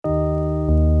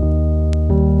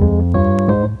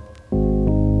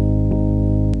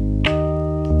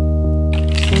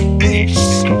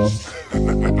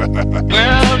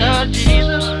Well, does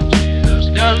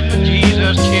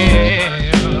Jesus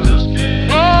care?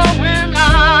 Oh, when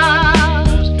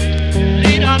I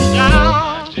lay down.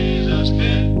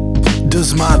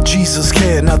 Does my Jesus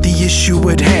care? Not the issue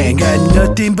at hand. Got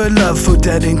nothing but love for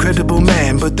that incredible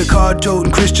man. But the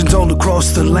card-toting Christians all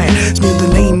across the land smear the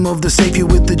name of the Savior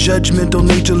with the judgmental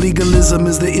nature. Legalism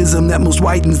is the ism that most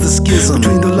widens the schism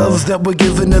between the love that we're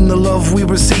given and the love we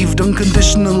received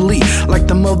unconditionally. Like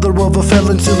the mother of a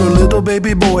felon, still her little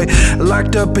baby boy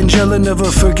locked up in jail and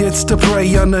never forgets to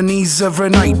pray on her knees every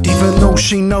night, even though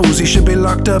she knows he should be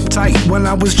locked up tight. When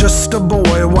I was just a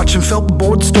boy watching felt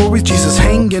board stories, Jesus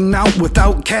hanging out with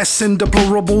outcasts and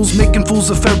deplorables, making fools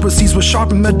of Pharisees with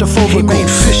sharp metaphorical. He made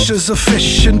fishes of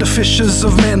fish into fishers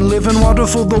of men, living water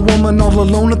for the woman all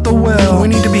alone at the well. We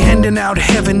need to be handing out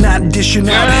heaven, not dishing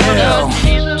out hell.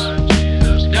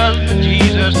 Does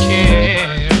Jesus care?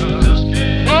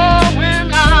 Oh,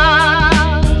 when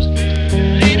I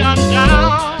lay down.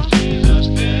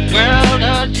 Well,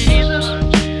 does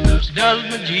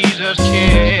Jesus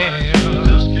care?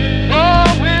 Oh,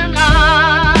 when I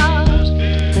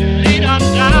lay down.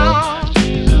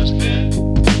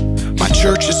 My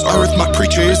church is earth, my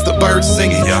preacher is the bird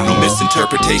singing. No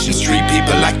misinterpretation, street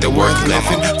people like they're worth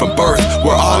living. From birth,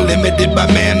 we're all limited by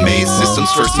man-made systems.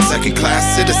 First and second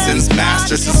class citizens,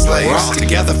 masters and slaves. We're all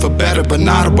together for better, but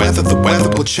not whether the weather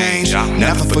will change.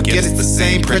 Never forget it's the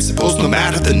same principles, no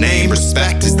matter the name.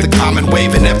 Respect is the common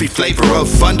wave, and every flavor of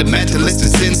fundamentalist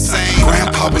is insane.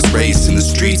 Grandpa was raised in the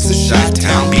streets of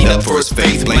Chi-Town, beat up for his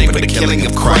faith, blamed for the killing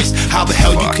of Christ. How the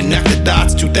hell you connect the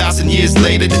dots 2,000 years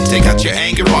later to take out your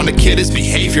anger on the kid? His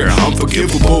behavior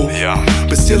unforgivable,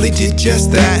 but still he did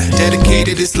just that.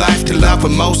 Dedicated his life to love,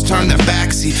 when most turned their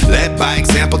backs. He led by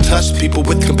example, touched people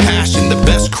with compassion. The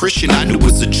best Christian I knew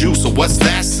was a Jew, so what's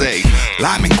that say?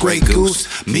 Lime and Grey Goose,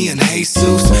 me and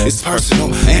Jesus. It's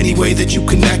personal, any way that you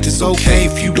connect is okay.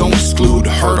 If you don't exclude,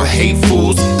 hurt or hate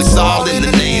fools, it's all in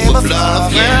the name of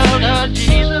love. Well, does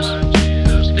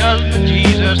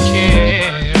Jesus care?